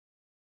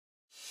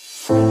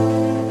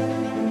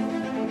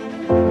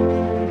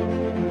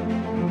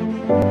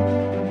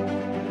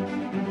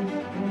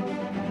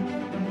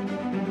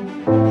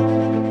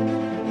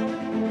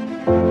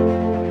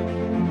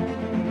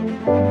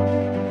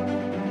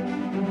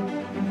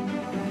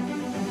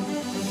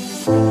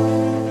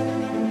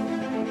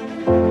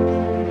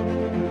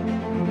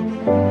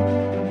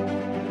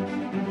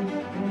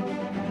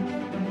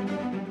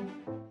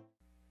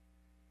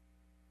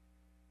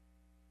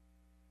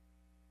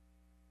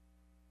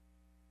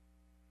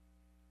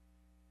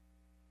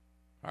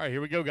All right,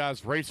 here we go,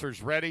 guys.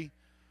 Racers ready.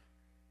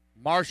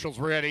 Marshall's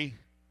ready.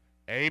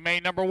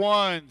 A-Main number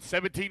 1,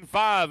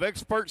 17.5,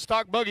 Expert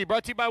Stock Buggy,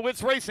 brought to you by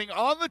Whitz Racing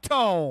on the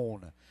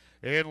tone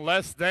in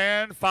less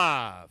than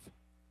 5.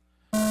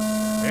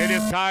 It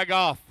is Kai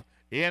Goff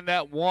in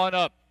that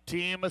one-up.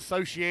 Team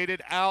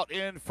Associated out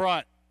in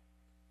front.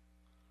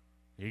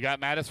 You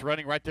got Mattis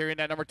running right there in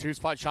that number 2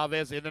 spot.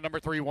 Chavez in the number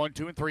 3, 1,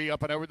 2, and 3,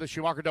 up and over the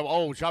Schumacher double.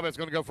 Oh, Chavez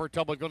going to go for a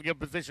tumble. Going to give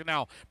position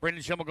now.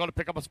 Brendan Schimmel going to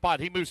pick up a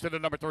spot. He moves to the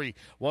number 3,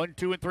 1,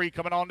 2, and 3,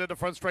 coming on to the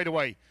front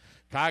straightaway.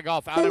 Kai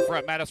Goff out in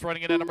front. Mattis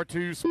running in that number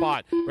 2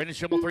 spot. Brendan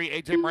Schimmel 3,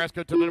 AJ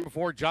Marasco to the number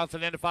 4,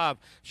 Johnson in the 5,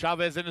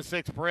 Chavez in the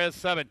 6, Perez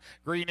 7,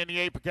 Green in the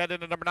 8, Paquette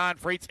in the number 9,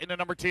 Freights in the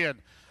number 10.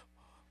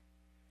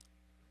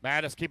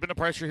 Mattis keeping the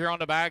pressure here on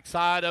the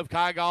backside of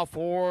Kai Goff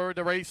for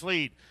the race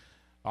lead.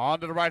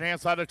 On to the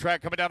right-hand side of the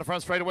track, coming down the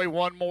front straightaway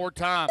one more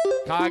time.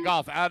 Kai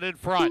Goff out in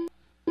front.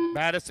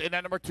 Mattis in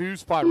that number 2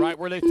 spot, right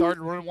where they started,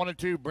 running 1 and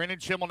 2. Brendan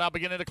Schimmel now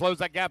beginning to close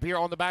that gap here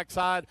on the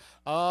backside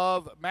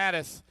of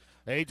Mattis.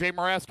 A.J.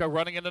 Marasco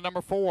running into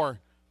number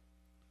 4.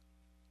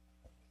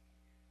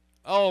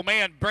 Oh,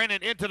 man,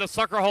 Brendan into the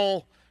sucker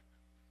hole.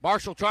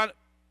 Marshall trying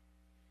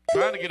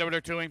to get over there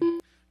to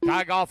him.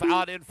 Kai Goff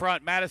out in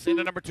front. Mattis in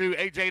the number 2.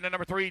 A.J. in the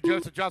number 3.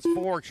 Joseph Johnson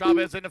 4.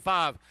 Chavez in the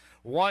 5.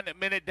 1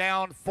 minute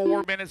down,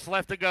 4 minutes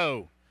left to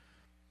go.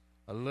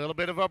 A little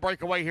bit of a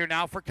breakaway here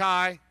now for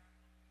Kai.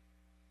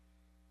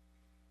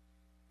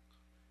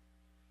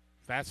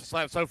 Fastest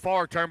lap so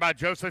far, turned by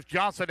Joseph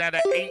Johnson at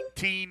an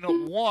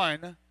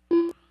 18-1.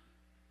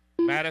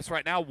 Mattis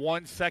right now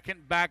 1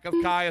 second back of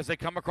Kai as they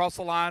come across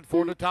the line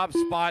for the top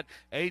spot.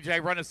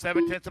 AJ running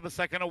 7/10 of a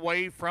second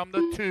away from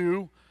the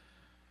 2.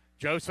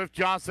 Joseph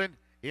Johnson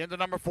in the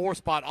number 4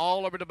 spot,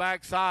 all over the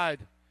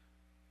backside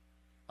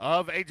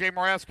of AJ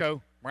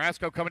Marasco.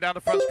 Marasco coming down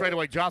the front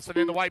straightaway. Johnson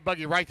in the white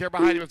buggy right there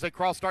behind him as they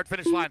cross start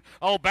finish line.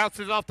 Oh,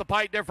 bounces off the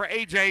pipe there for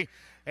AJ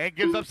and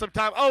gives up some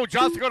time. Oh,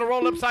 Johnson going to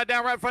roll upside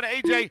down right in front of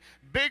AJ.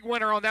 Big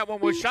winner on that one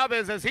was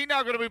Chavez as he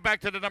now going to move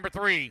back to the number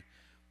 3.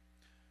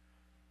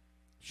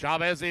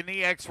 Chavez in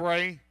the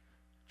X-ray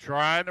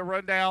trying to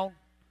run down.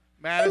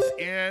 Mattis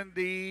in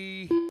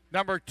the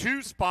number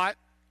 2 spot.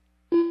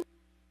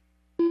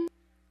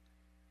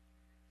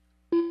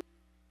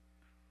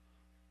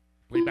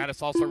 Lee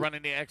Mattis also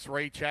running the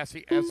X-Ray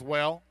chassis as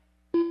well.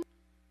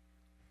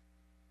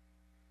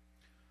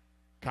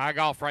 Kai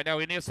Goff right now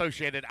in the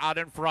Associated out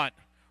in front.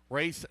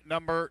 Race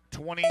number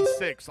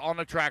 26 on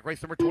the track.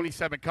 Race number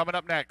 27 coming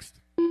up next.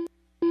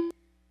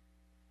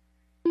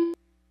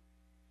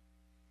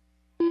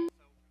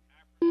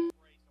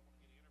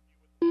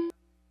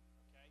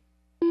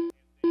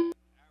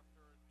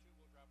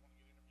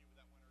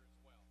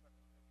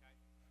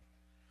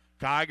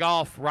 Kai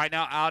Goff right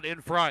now out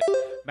in front.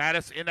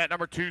 Mattis in that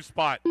number 2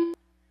 spot.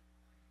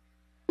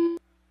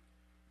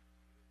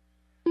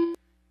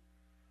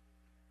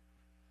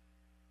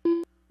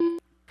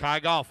 Kai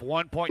Goff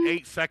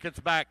 1.8 seconds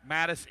back.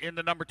 Mattis in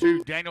the number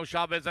 2. Daniel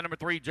Chavez in number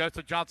 3.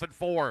 Joseph Johnson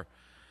 4.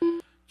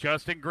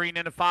 Justin Green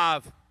in the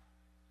 5.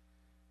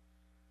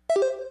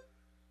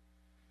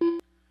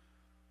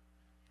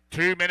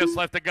 2 minutes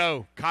left to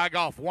go. Kai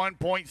Goff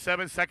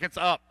 1.7 seconds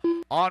up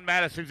on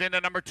Mattis, who's in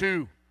the number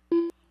 2.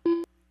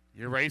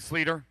 Your race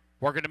leader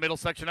working the middle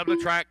section of the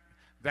track.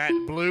 That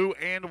blue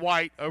and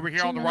white over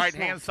here on the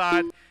right-hand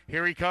side.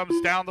 Here he comes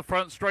down the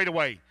front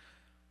straightaway.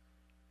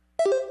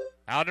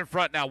 Out in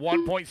front now,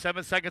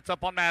 1.7 seconds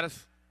up on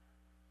Mattis.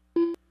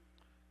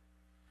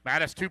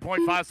 Mattis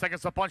 2.5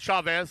 seconds up on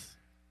Chavez.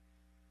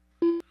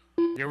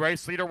 Your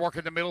race leader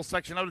working the middle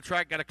section of the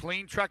track. Got a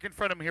clean track in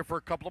front of him here for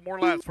a couple of more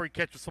laps before he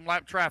catches some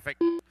lap traffic.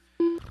 He's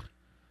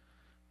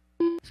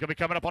going to be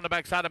coming up on the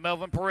backside of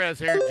Melvin Perez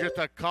here in just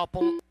a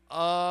couple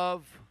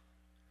of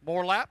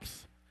more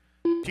laps.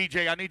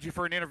 TJ, I need you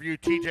for an interview.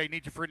 TJ,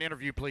 need you for an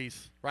interview,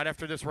 please, right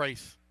after this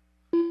race.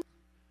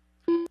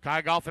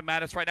 Kai Goff and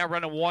Mattis right now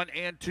running 1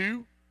 and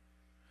 2.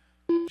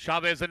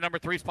 Chavez in number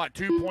 3 spot,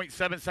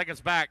 2.7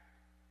 seconds back.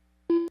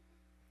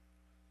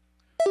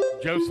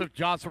 Joseph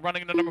Johnson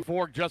running in the number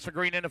 4. Justin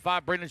Green in the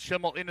 5. Brendan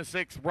Schimmel in the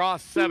 6.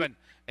 Ross 7.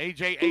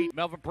 AJ 8.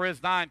 Melvin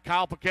Perez 9.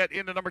 Kyle Paquette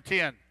in the number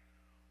 10.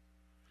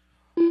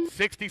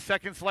 60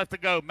 seconds left to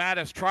go.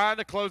 Mattis trying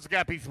to close the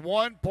gap. He's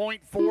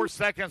 1.4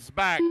 seconds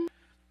back.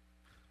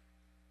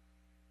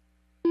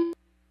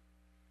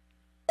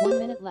 1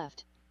 minute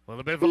left. A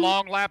little bit of a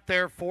long lap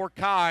there for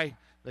Kai.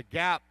 The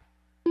gap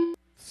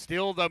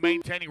still, though,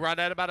 maintaining right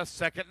at about 1.5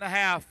 seconds.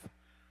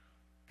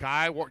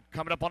 Kai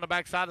coming up on the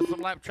backside of some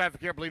lap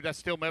traffic here. I believe that's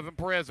still Melvin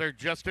Perez there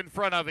just in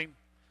front of him.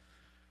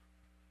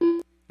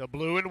 The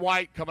blue and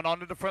white coming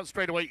onto the front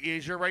straightaway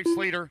is your race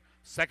leader.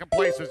 Second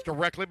place is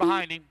directly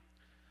behind him.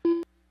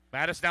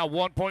 Mattis now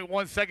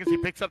 1.1 seconds. He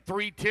picks up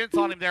 3/10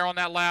 on him there on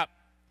that lap.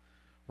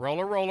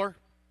 Roller, roller.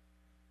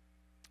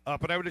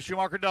 Up and over to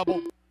Schumacher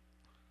double.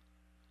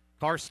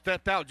 Car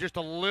stepped out just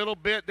a little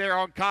bit there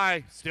on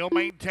Kai. Still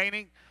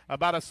maintaining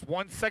about a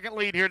 1 second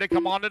lead here. They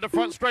come onto the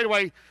front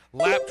straightaway.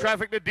 Lap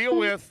traffic to deal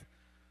with.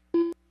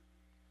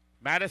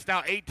 Mattis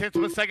now 0.8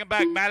 of a second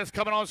back. Mattis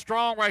coming on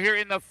strong right here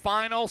in the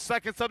final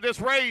seconds of this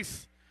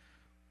race.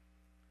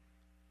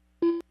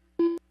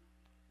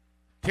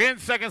 10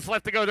 seconds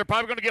left to go. They're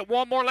probably going to get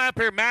one more lap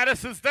here.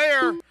 Mattis is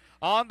there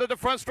onto the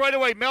front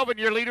straightaway. Melvin,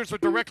 your leaders are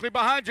directly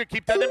behind you.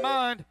 Keep that in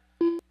mind.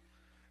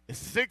 It's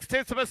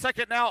 0.6 of a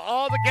second now,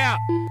 all the gap.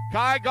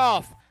 Kai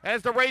Goff,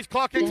 as the race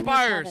clock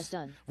expires,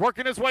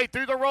 working his way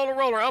through the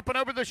roller, up and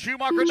over the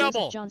Schumacher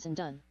double. Johnson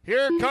done.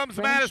 Here comes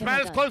Mattis.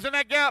 Mattis closing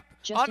that gap.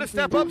 On the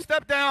step up,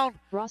 step down.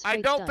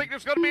 I don't think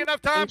there's going to be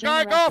enough time.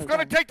 Kai Goff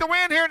going to take the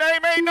win here in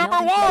AMA number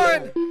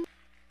 1.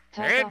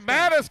 And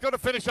Mattis going to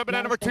finish up in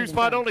that number 2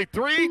 spot. Only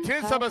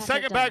 0.3 of a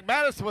second back.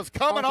 Mattis was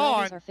coming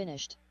on.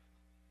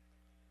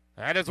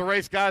 That is a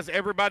race, guys.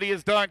 Everybody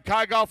is done.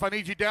 Kai Goff, I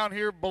need you down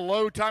here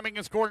below timing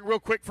and scoring real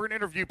quick for an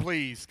interview,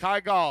 please. Kai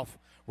Goff,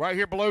 right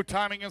here below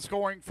timing and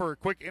scoring for a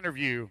quick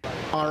interview.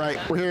 All right,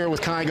 we're here with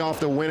Kai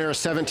Goff, the winner,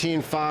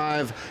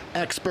 17.5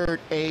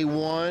 Expert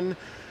A1.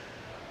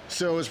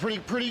 So it was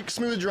pretty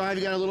smooth drive.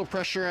 You got a little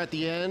pressure at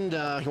the end.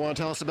 You want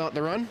to tell us about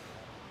the run?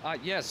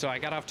 Yeah, so I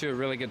got off to a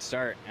really good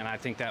start, and I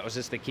think that was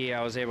just the key.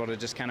 I was able to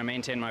just kind of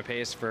maintain my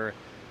pace for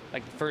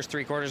like the first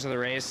 3 quarters of the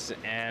race,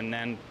 and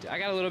then I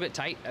got a little bit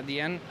tight at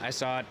the end. I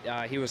saw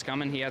it, he was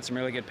coming. He had some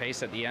really good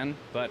pace at the end,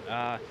 but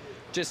I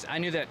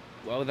knew that,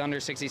 well, with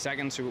under 60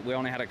 seconds, we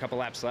only had a couple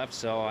laps left,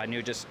 so I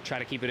knew just try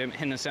to keep it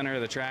in the center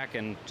of the track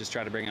and just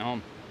try to bring it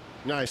home.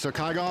 Nice. So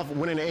Kai Goff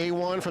winning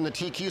A1 from the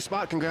TQ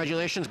spot.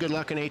 Congratulations. Good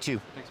luck in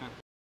A2. Thanks, man.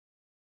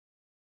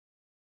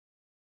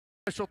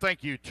 Special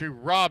thank you to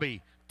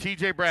Robbie,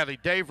 TJ Bradley,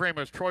 Dave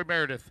Ramos, Troy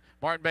Meredith,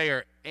 Martin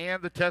Bayer,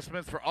 and the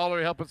Testaments for all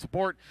their help and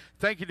support.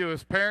 Thank you to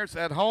his parents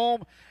at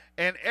home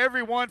and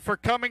everyone for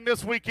coming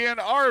this weekend.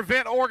 Our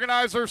event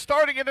organizer,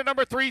 starting in the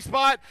number 3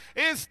 spot,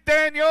 is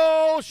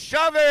Daniel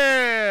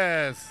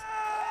Chavez.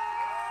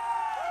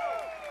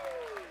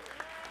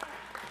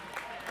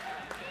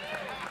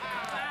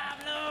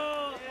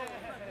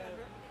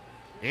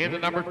 In the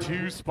number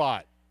 2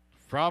 spot,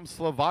 from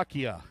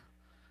Slovakia.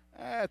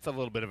 That's a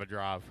little bit of a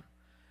drive.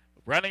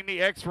 Running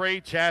the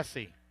X-Ray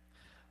chassis.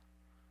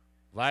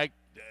 Like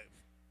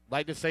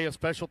to say a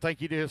special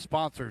thank you to his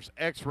sponsors,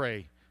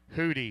 X-Ray,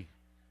 Hootie,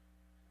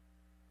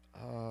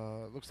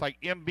 looks like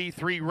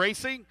MB3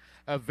 Racing.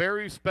 A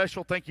very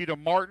special thank you to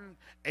Martin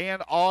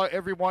and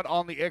everyone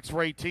on the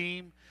X-Ray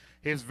team.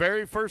 His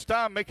very first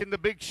time making the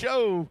big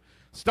show.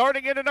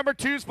 Starting in the number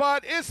 2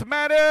 spot is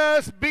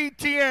Mattis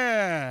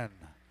BTN.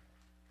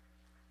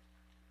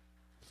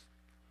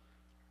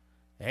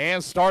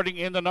 And starting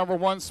in the number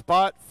 1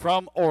 spot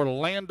from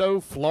Orlando,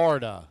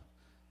 Florida,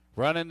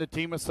 running the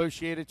Team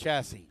Associated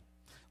Chassis.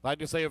 I'd like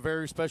to say a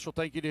very special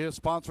thank you to his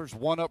sponsors,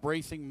 One Up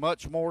Racing,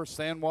 Much More,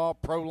 Sanwa,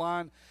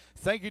 Proline.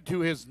 Thank you to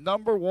his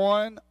number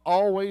 1,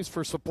 always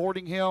for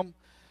supporting him.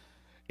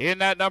 In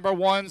that number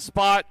 1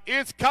 spot,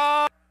 it's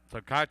Kai. So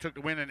Kai took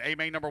the win in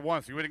A-Main number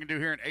 1. See what he can do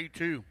here in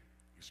A2.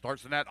 He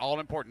starts in that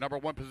all-important number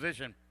 1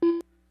 position.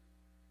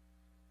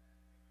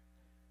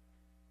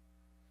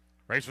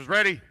 Racers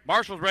ready.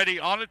 Marshall's ready.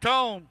 On the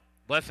tone.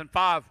 Less than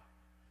 5.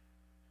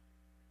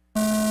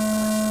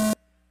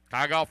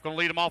 Kai Goff going to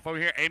lead them off over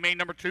here. A-Main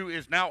number 2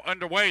 is now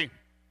underway.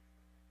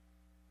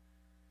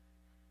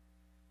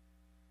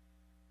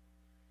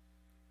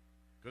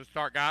 Good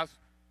start, guys.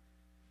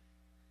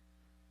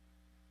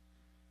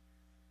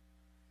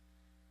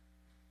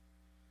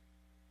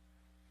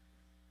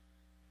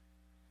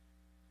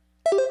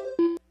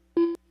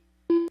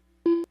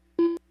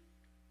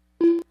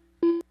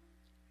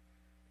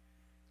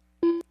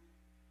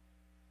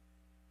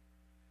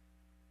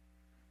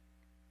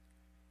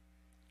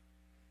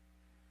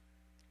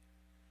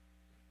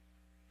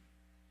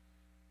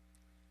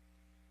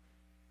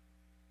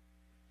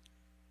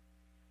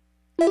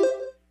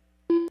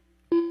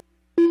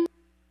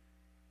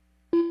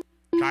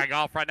 Kai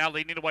Goff right now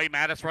leading the way.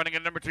 Mattis running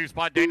in number 2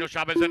 spot. Daniel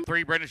Chavez in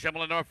 3. Brendan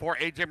Schimmel in number 4.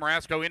 AJ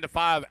Marasco into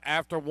 5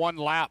 after 1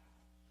 lap.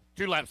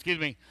 2 laps, excuse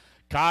me.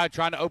 Kai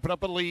trying to open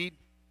up a lead.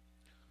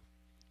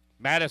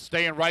 Mattis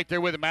staying right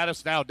there with him.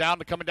 Mattis now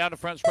coming down the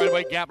front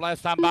straightaway. Gap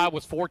last time by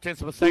was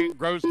 0.4 of a second.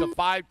 Grows to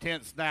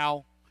 0.5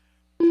 now.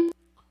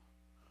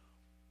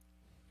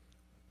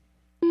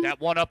 That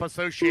One Up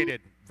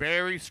Associated.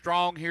 Very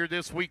strong here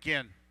this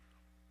weekend.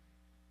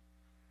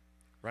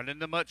 Running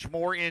the Much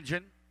More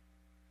engine.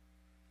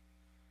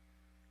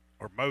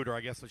 Or motor, I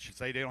guess I should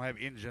say. They don't have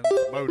engines,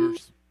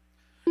 motors.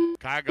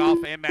 Kai Goff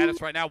and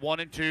Mattis right now, 1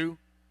 and 2.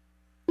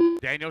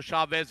 Daniel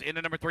Chavez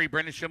into number 3.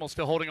 Brendan Schimmel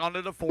still holding on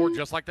to the 4,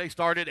 just like they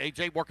started.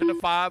 AJ working the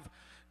 5.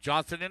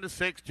 Johnson into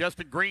 6.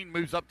 Justin Green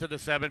moves up to the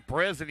 7.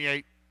 Perez in the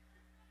 8.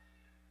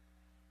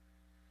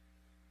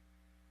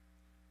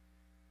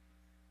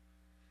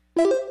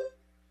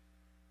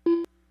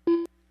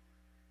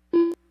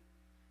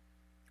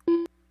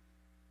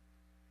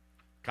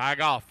 Kai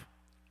Goff.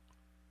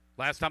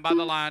 Last time by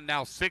the line,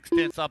 now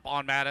 0.6 up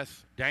on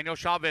Mattis. Daniel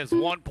Chavez,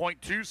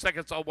 1.2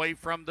 seconds away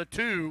from the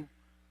 2.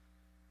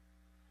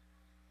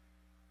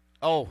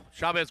 Oh,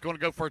 Chavez going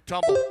to go for a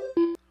tumble.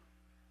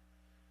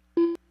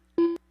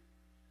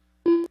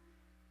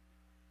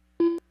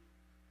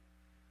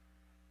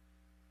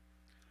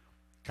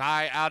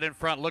 Kai out in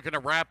front, looking to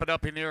wrap it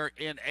up in here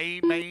in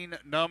A-Main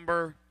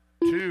number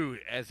 2.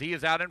 As he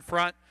is out in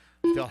front,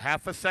 Still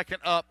half a second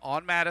up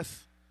on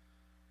Mattis.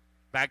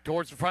 Back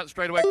towards the front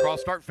straightaway,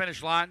 cross start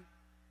finish line.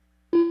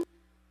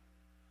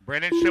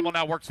 Brennan Schimmel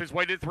now works his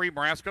way to 3.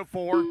 Marasco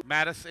 4.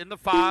 Mattis in the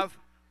 5.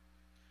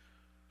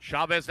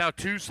 Chavez now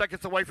 2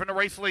 seconds away from the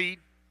race lead.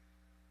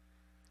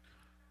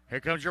 Here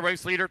comes your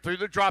race leader through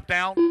the drop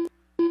down.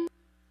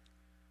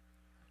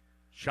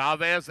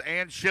 Chavez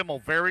and Schimmel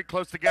very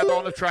close together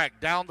on the track.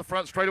 Down the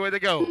front straightaway they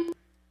go.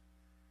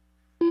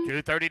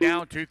 2:30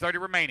 down,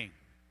 2:30 remaining.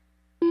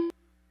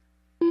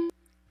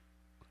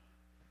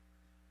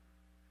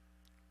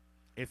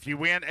 If you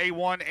win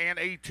A1 and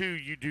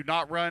A2, you do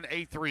not run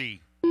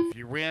A3. If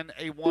you win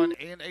A1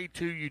 and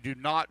A2, you do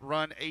not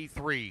run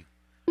A3.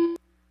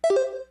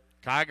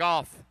 Kai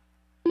Goff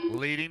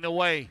leading the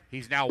way.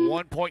 He's now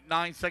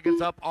 1.9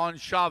 seconds up on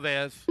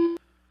Chavez.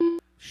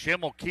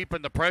 Schimmel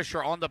keeping the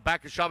pressure on the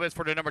back of Chavez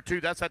for the number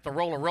 2. That's at the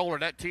roller.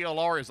 That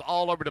TLR is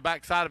all over the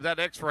backside of that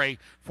X-ray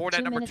for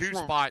that number 2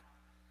 spot.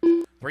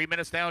 3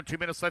 minutes down, 2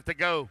 minutes left to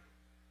go.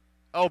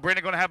 Oh,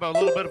 Brendan going to have a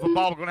little bit of a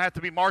ball. Going to have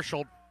to be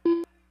marshaled.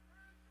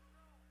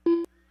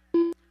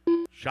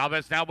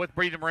 Chavez now with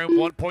breathing room.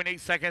 1.8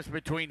 seconds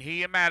between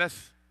he and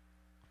Mattis.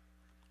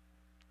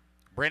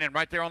 Brennan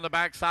right there on the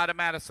backside of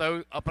Mattis,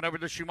 so up and over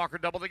the Schumacher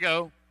double to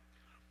go.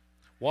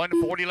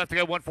 1:40 left to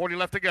go, 1:40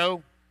 left to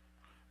go.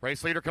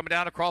 Race leader coming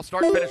down across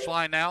start finish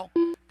line now.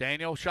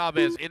 Daniel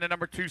Chavez in the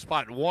number 2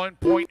 spot,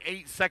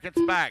 1.8 seconds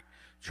back,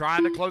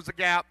 trying to close the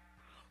gap.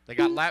 They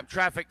got lap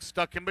traffic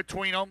stuck in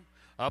between them.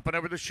 Up and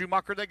over the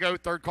Schumacher they go.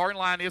 Third car in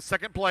line is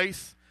second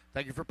place.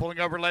 Thank you for pulling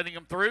over, letting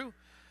them through.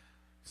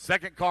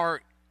 Second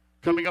car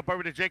coming up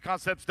over to J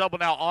Concepts double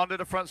now onto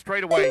the front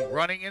straightaway,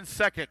 running in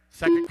second.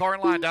 Second car in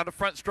line down the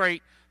front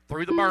straight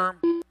through the berm.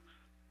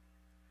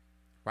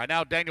 Right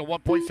now, Daniel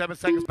 1.7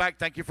 seconds back.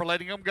 Thank you for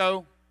letting him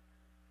go.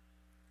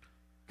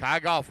 Kai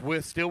Goff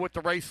still with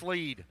the race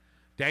lead.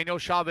 Daniel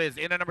Chavez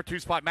in the number 2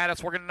 spot.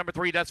 Mattis working at number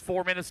 3. That's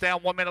 4 minutes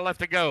down, 1 minute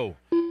left to go.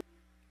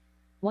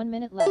 1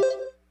 minute left.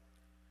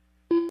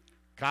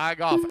 Kai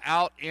Goff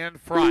out in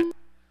front.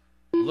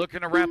 Looking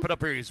to wrap it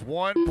up here. He's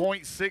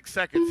 1.6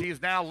 seconds. He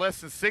is now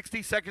less than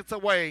 60 seconds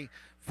away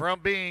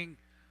from being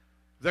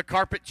the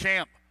carpet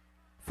champ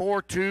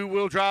for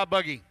two-wheel drive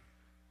buggy.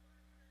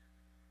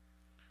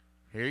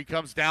 Here he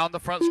comes down the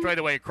front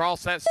straightaway,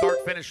 across that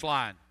start-finish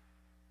line.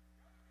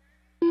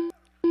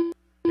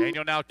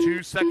 Daniel now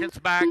 2 seconds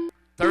back,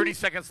 30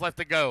 seconds left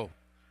to go.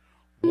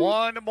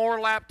 One more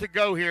lap to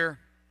go here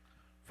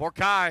for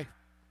Kai.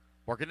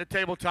 Working the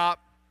tabletop.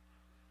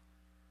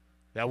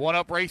 That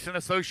one-up Racing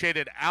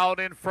Associated out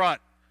in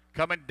front.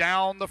 Coming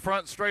down the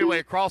front straightaway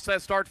across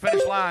that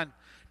start-finish line.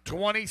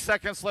 20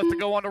 seconds left to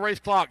go on the race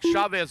clock.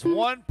 Chavez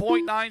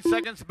 1.9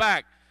 seconds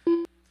back.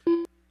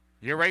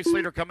 Your race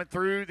leader coming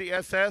through the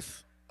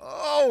SS.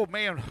 Oh,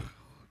 man.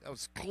 That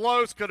was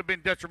close. Could have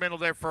been detrimental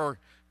there for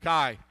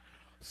Kai.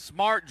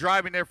 Smart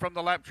driving there from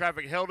the lap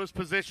traffic. Held his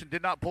position.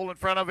 Did not pull in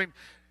front of him.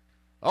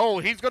 Oh,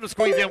 he's going to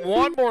squeeze in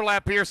one more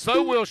lap here.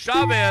 So will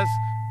Chavez.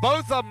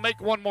 Both of them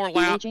make one more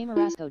lap. AJ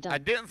Marasco done. I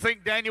didn't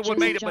think Daniel would Joseph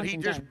make it, but he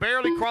Johnson just done.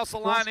 barely crossed the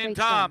line in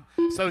time.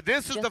 So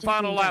this is the Justin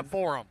final Kuhn lap done.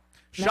 for him.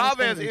 Matt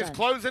Chavez Spencer is done.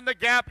 closing the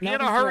gap in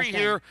Melvin a hurry Phillips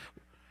done. here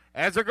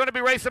as they're going to be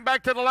racing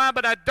back to the line,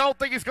 but I don't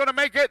think he's going to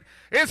make it.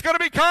 It's going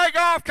to be Kai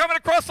Goff coming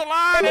across the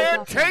line Kai and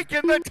Goff done.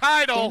 taking the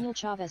title. Daniel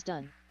Chavez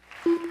done.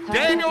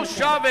 Daniel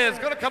Chavez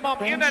going to come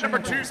up in Brennan that number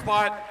Schimmel 2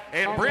 spot,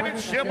 and Brennan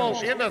Schimmel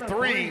in the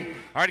 3.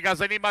 All right,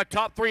 guys, I need my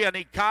top 3. I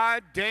need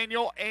Kai,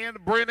 Daniel, and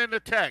Brennan the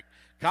Tech.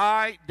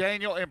 Kai,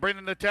 Daniel, and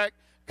Brennan the Tech.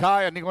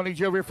 Kai, I'm going to need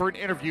you over here for an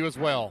interview as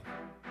well.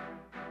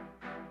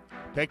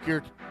 Take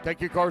your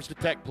cars to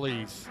Tech,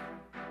 please.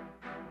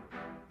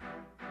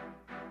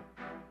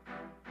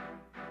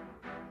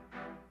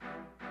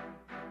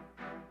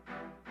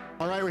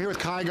 All right, we're here with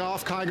Kai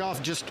Goff. Kai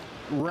Goff just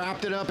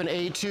wrapped it up in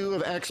A2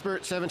 of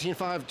Expert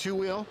 17.5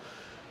 two-wheel.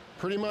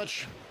 Pretty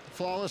much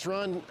flawless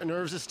run,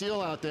 nerves of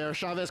steel out there.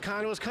 Chavez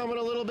kind of was coming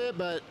a little bit,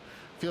 but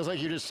feels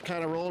like you just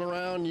kind of rolled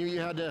around. You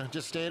had to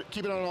just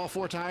keep it on all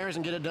 4 tires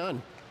and get it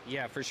done.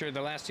 Yeah, for sure.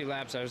 The last 2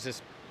 laps, I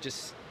was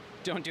just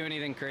don't do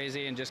anything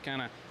crazy and just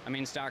kind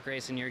of, stock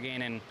racing, you're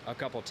gaining a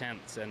couple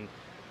tenths. And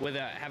with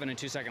having a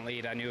 2-second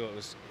lead, I knew it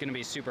was going to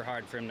be super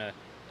hard for him to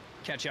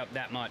catch up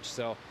that much.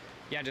 So,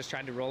 yeah, just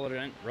tried to roll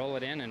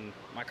it in, and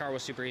my car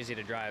was super easy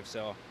to drive.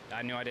 So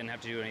I knew I didn't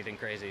have to do anything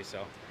crazy.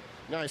 So.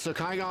 Nice. So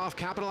Kai Goff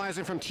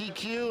capitalizing from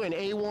TQ and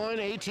A1,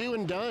 A2,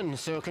 and done.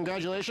 So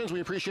congratulations. We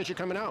appreciate you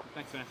coming out.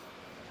 Thanks, man.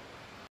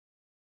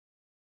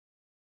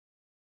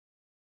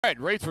 All right,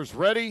 racers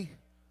ready.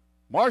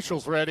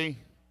 Marshall's ready.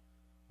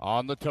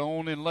 On the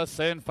tone in less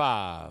than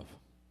 5.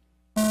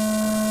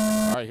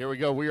 All right, here we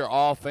go. We are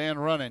off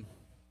and running.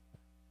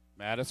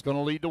 Mattis going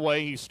to lead the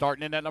way. He's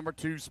starting in that number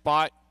 2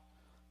 spot.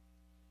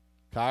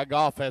 Kai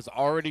Goff has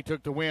already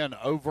took the win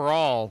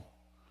overall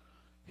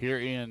here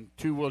in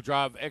two-wheel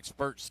drive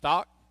expert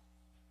stock.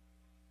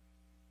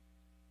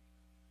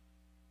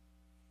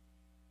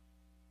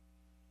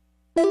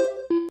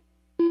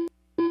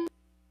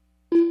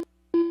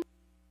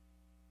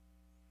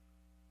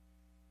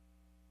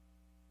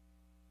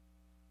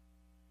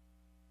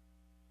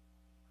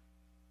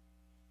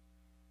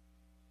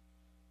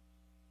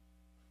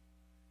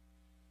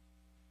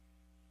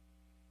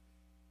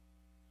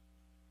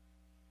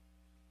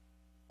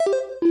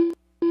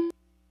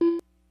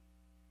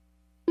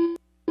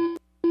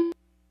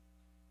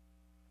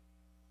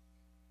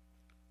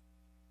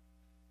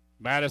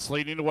 Mattis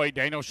leading the way.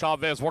 Daniel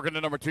Chavez working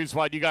the number 2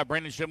 spot. You got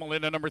Brandon Schimmel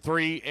in the number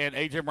 3 and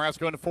AJ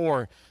Marasco in the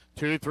 4.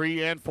 2,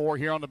 3, and 4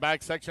 here on the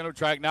back section of the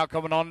track. Now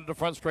coming on to the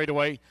front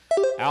straightaway.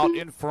 Out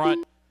in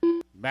front,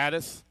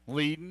 Mattis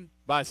leading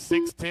by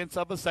 0.6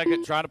 of a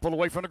second, trying to pull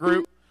away from the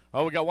group.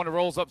 Oh, we got one that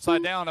rolls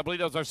upside down. I believe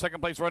that was our second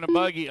place running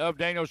buggy of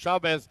Daniel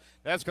Chavez.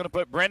 That's going to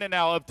put Brennan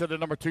now up to the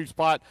number 2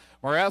 spot.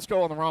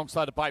 Marasco on the wrong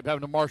side of the pipe, having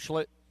to marshal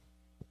it.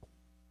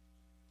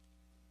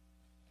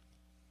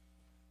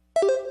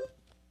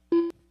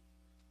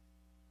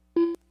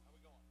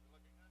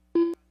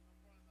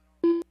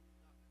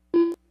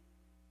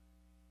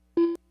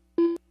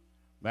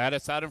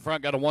 Mattis out in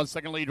front, got a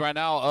 1-second lead right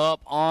now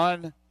up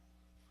on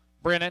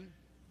Brennan.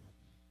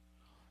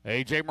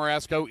 AJ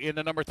Marasco in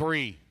the number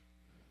 3.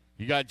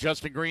 You got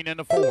Justin Green in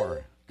the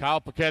 4.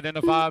 Kyle Paquette in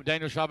the 5.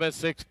 Daniel Chavez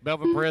 6.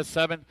 Melvin Perez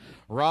 7.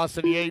 Ross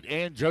in the 8.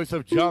 And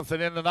Joseph Johnson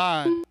in the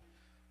 9.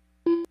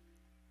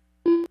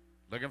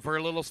 Looking for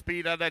a little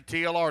speed out of that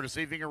TLR to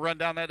see if he can run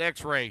down that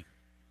X-ray.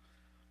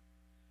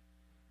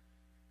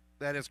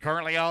 That is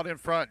currently out in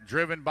front,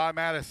 driven by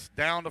Mattis.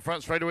 Down the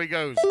front straightaway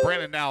goes.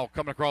 Brennan now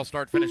coming across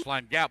start-finish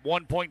line. Gap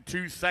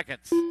 1.2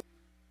 seconds.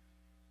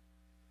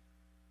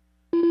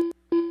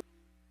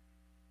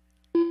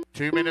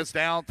 2 minutes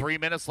down, 3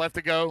 minutes left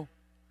to go.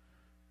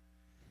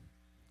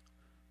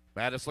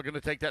 Mattis looking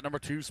to take that number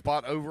 2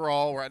 spot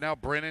overall. Right now,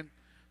 Brennan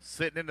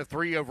sitting in the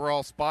 3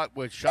 overall spot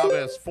with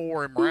Chavez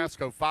 4 and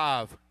Marasco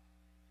 5.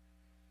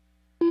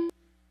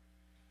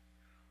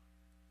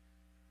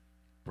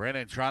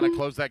 Brennan trying to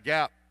close that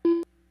gap.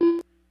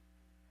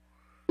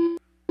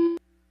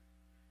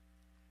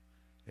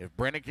 If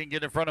Brennan can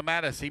get in front of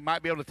Mattis, he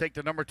might be able to take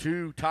the number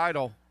 2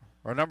 title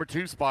or number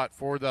 2 spot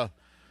for the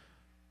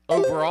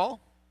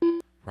overall.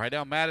 Right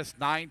now, Mattis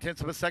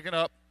 0.9 of a second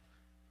up.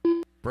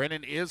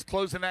 Brennan is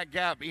closing that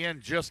gap in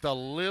just a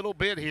little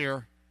bit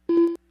here.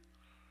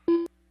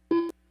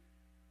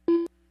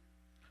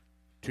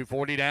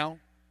 240 down,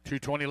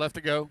 220 left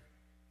to go.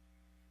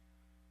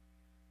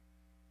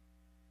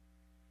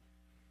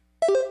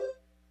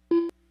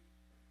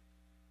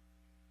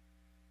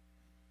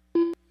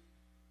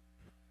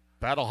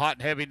 Battle hot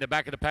and heavy in the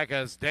back of the pack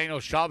as Daniel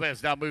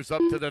Chavez now moves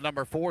up to the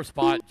number 4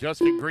 spot.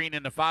 Justin Green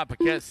in the 5,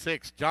 Paquette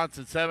 6,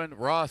 Johnson 7,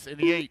 Ross in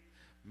the 8,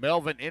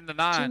 Melvin in the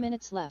 9. 2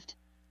 minutes left.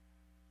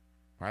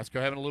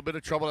 Marasco having a little bit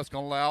of trouble. That's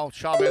going to allow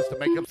Chavez to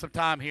make up some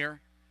time here.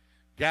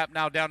 Gap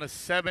now down to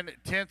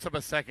 0.7 of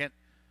a second.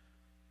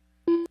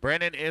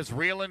 Brennan is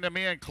reeling them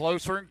in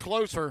closer and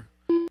closer.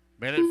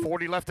 Minute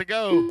 40 left to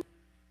go.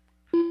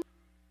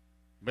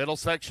 Middle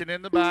section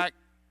in the back.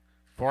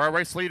 For our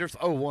race leaders.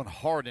 Oh, one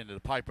hard into the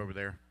pipe over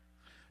there.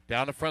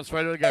 Down the front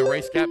straightaway go.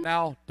 Race gap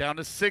now down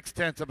to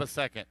 0.6 of a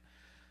second.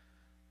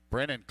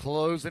 Brennan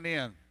closing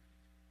in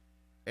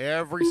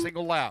every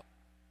single lap.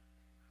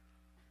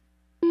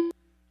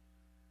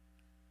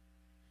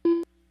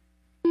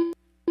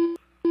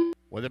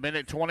 With a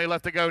minute 20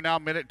 left to go now,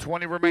 minute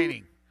 20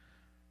 remaining.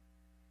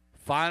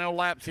 Final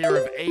laps here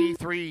of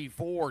A3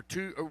 4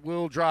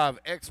 two-wheel drive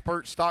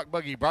expert stock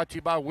buggy brought to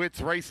you by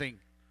Whitz Racing.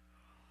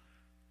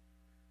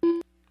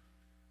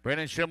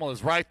 Brandon Schimmel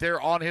is right there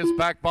on his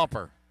back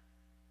bumper.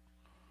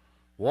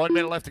 1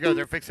 minute left to go.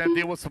 They're fixing to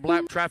deal with some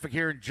lap traffic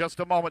here in just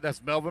a moment.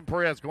 That's Melvin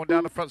Perez going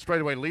down the front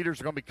straightaway. Leaders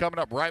are going to be coming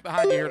up right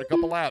behind you here in a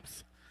couple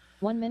laps.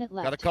 1 minute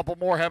left. Got a couple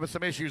more having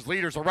some issues.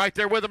 Leaders are right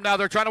there with them now.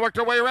 They're trying to work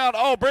their way around.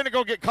 Oh, Brendan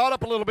going to get caught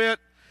up a little bit.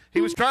 He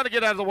was trying to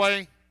get out of the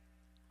way.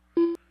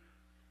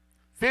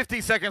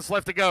 50 seconds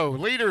left to go.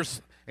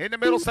 Leaders in the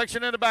middle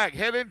section in the back,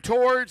 heading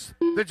towards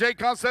the J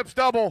Concepts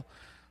double.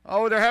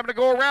 Oh, they're having to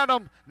go around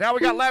them. Now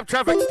we got lap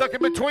traffic stuck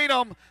in between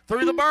them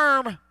through the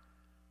berm.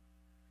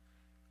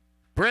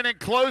 Brennan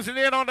closing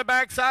in on the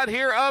backside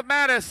here of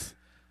Mattis.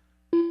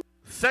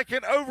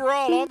 Second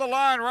overall on the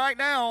line right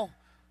now.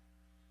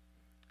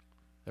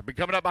 They'll be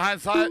coming up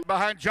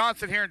behind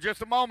Johnson here in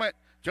just a moment.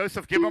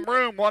 Joseph, give him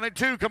room. 1 and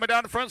 2 coming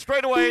down the front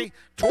straightaway.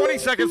 20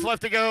 seconds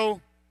left to go.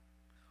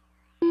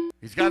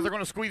 These guys are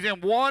going to squeeze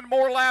in one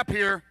more lap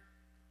here.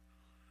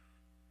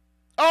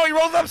 Oh, he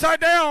rolls upside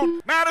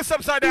down. Mattis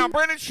upside down.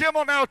 Brendan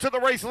Schimmel now to the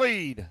race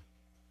lead.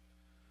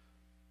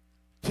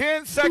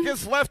 10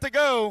 seconds left to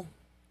go.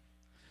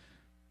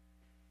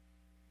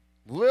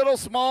 Little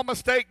small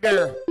mistake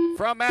there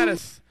from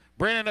Mattis.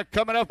 Brendan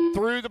coming up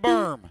through the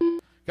berm.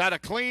 Got a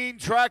clean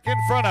track in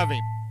front of him.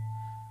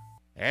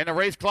 And the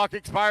race clock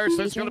expires,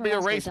 so it's going to be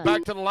a race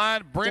back to the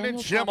line. Brendan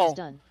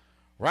Schimmel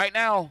right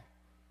now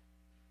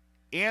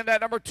in that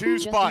number 2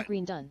 spot.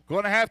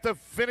 Going to have to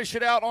finish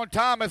it out on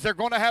time as they're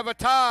going to have a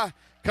tie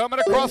coming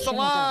across the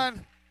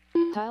line.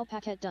 Kyle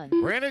Paquette done.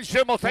 Brendan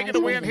Schimmel taking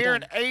the win here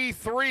in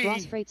A3.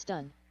 Ross Freight's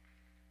done.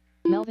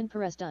 Melvin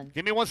Perez done.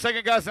 Give me 1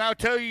 second, guys, and I'll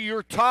tell you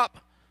your top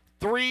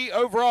 3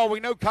 overall. We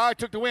know Kai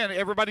took the win.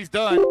 Everybody's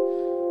done.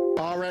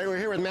 All right, we're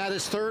here with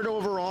Mattis, 3rd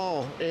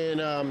overall in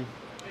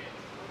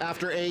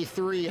after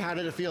A3. How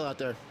did it feel out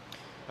there?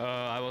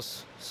 I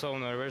was so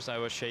nervous. I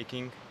was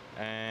shaking,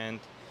 and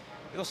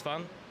it was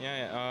fun.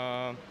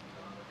 Yeah,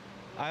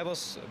 I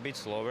was a bit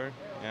slower.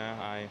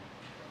 Yeah, it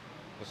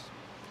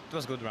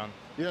was a good run.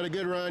 You had a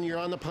good run. You're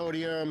on the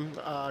podium.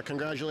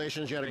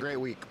 Congratulations. You had a great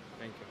week.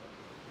 Thank you.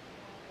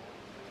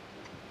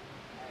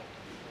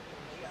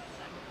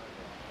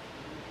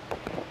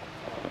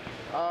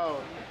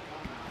 Oh,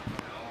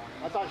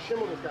 I thought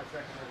Schimmel just got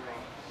second.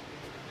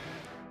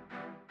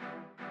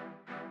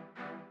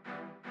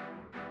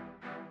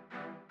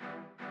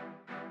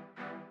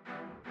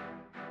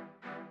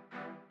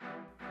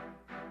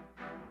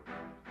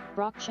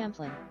 Brock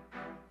Champlin.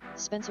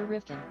 Spencer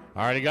Rivkin.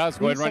 All righty, guys,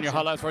 go ahead and run your section.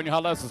 highlights. Run your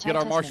highlights. Let's get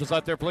our Ty marshals Tessman.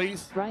 out there,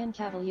 please. Brian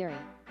Cavalieri.